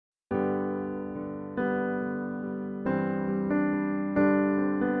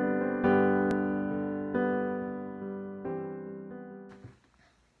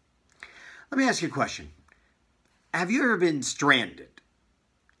Let me ask you a question. Have you ever been stranded?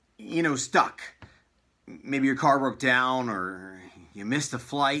 Stuck. Maybe your car broke down or you missed a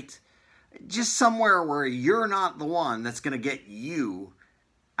flight. Just somewhere where you're not the one that's going to get you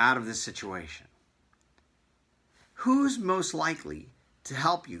out of this situation. Who's most likely to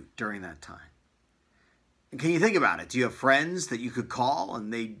help you during that time? And can you think about it? Do you have friends that you could call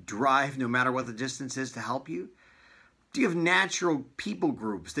and they drive no matter what the distance is to help you? Do you have natural people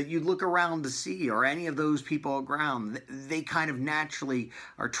groups that you look around to see, or any of those people around? They kind of naturally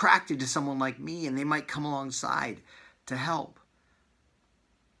are attracted to someone like me and they might come alongside to help.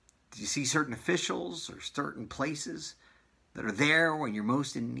 Do you see certain officials or certain places that are there when you're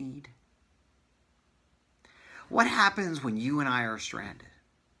most in need? What happens when you and I are stranded?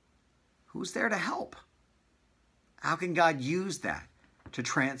 Who's there to help? How can God use that to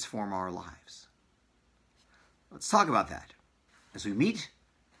transform our lives? Let's talk about that as we meet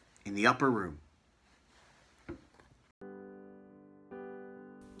in the upper room.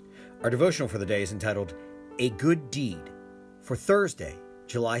 Our devotional for the day is entitled, A Good Deed, for Thursday,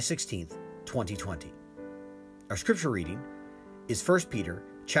 July 16th, 2020. Our scripture reading is 1 Peter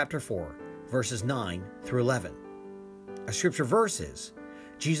chapter 4, verses 9 through 11. Our scripture verse is,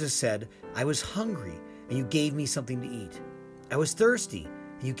 Jesus said, I was hungry and you gave me something to eat. I was thirsty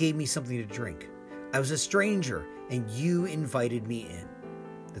and you gave me something to drink. I was a stranger and you invited me in.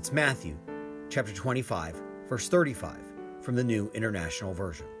 That's Matthew chapter 25, verse 35 from the New International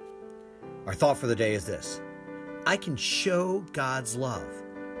Version. Our thought for the day is this: I can show God's love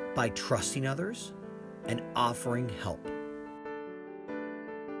by trusting others and offering help.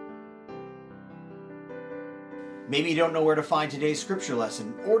 Maybe you don't know where to find today's scripture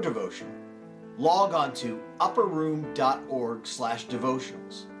lesson or devotional. Log on to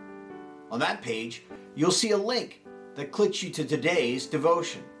upperroom.org/devotionals. On that page, you'll see a link that clicks you to today's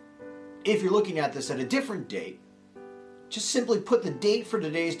devotion. If you're looking at this at a different date, just simply put the date for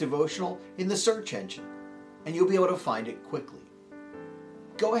today's devotional in the search engine, and you'll be able to find it quickly.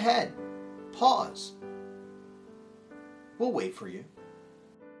 Go ahead, pause. We'll wait for you.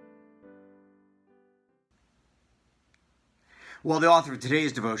 Well, the author of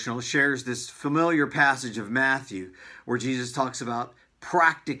today's devotional shares this familiar passage of Matthew where Jesus talks about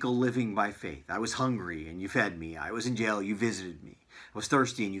practical living by faith. I was hungry and you fed me. I was in jail, you visited me. I was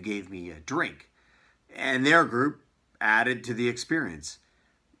thirsty and you gave me a drink. And their group added to the experience.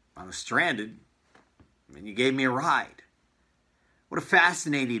 I was stranded and you gave me a ride. What a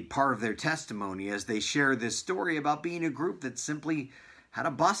fascinating part of their testimony as they share this story about being a group that simply had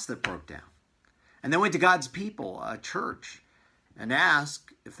a bus that broke down. And they went to God's people, a church, and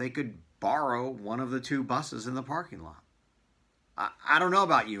asked if they could borrow one of the two buses in the parking lot. I don't know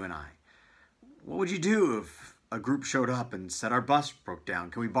about you and I. What would you do if a group showed up and said, our bus broke down?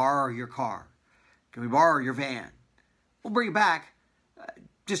 Can we borrow your car? Can we borrow your van? We'll bring it back.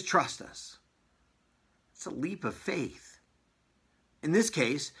 Just trust us. It's a leap of faith. In this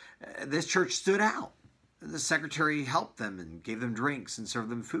case, this church stood out. The secretary helped them and gave them drinks and served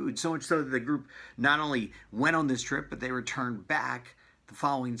them food, so much so that the group not only went on this trip, but they returned back the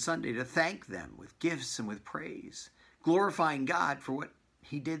following Sunday to thank them with gifts and with praise, glorifying God for what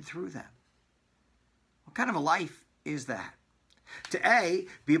he did through them. What kind of a life is that? To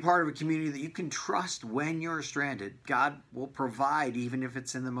be a part of a community that you can trust when you're stranded. God will provide even if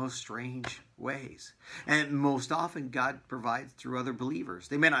it's in the most strange ways. And most often God provides through other believers.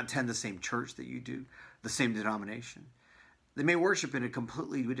 They may not attend the same church that you do, the same denomination. They may worship in a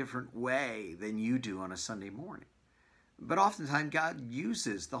completely different way than you do on a Sunday morning. But oftentimes God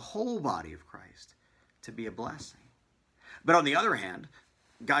uses the whole body of Christ to be a blessing. But on the other hand,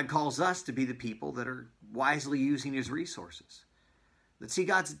 God calls us to be the people that are wisely using his resources, that see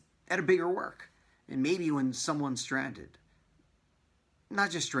God's at a bigger work. And maybe when someone's stranded, not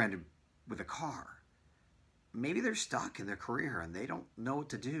just stranded with a car, maybe they're stuck in their career and they don't know what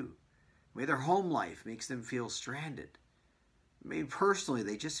to do. Maybe their home life makes them feel stranded. Maybe personally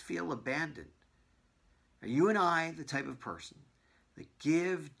they just feel abandoned. Are you and I the type of person that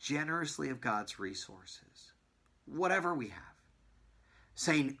give generously of God's resources, whatever we have,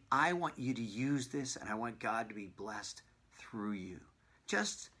 saying, I want you to use this and I want God to be blessed through you.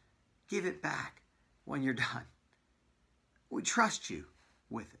 Just give it back when you're done. We trust you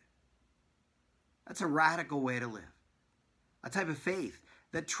with it. That's a radical way to live. A type of faith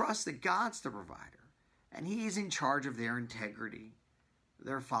that trusts that God's the provider and he's in charge of their integrity,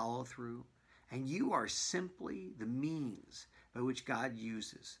 their follow through, and you are simply the means by which God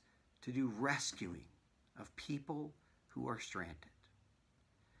uses to do rescuing of people who are stranded.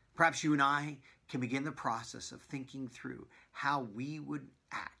 Perhaps you and I can begin the process of thinking through how we would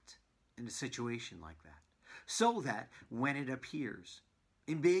act in a situation like that, so that when it appears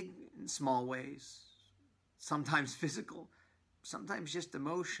in big and small ways, sometimes physical, sometimes just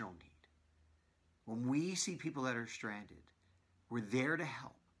emotional need, when we see people that are stranded, we're there to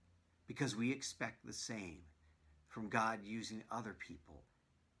help because we expect the same from God using other people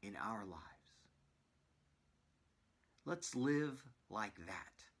in our lives. Let's live like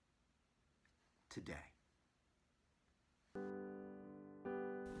that today.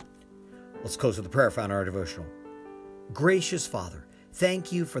 Let's close with a prayer found in our devotional. Gracious Father,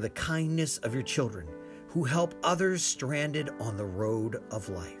 thank you for the kindness of your children who help others stranded on the road of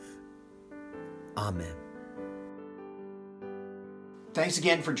life. Amen. Thanks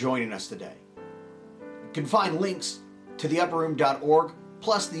again for joining us today. You can find links to theupperroom.org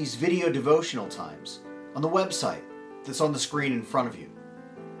plus these video devotional times on the website that's on the screen in front of you.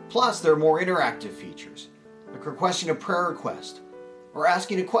 Plus, there are more interactive features, like requesting a prayer request or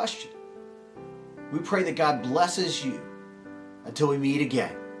asking a question. We pray that God blesses you until we meet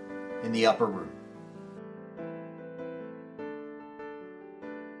again in the upper room.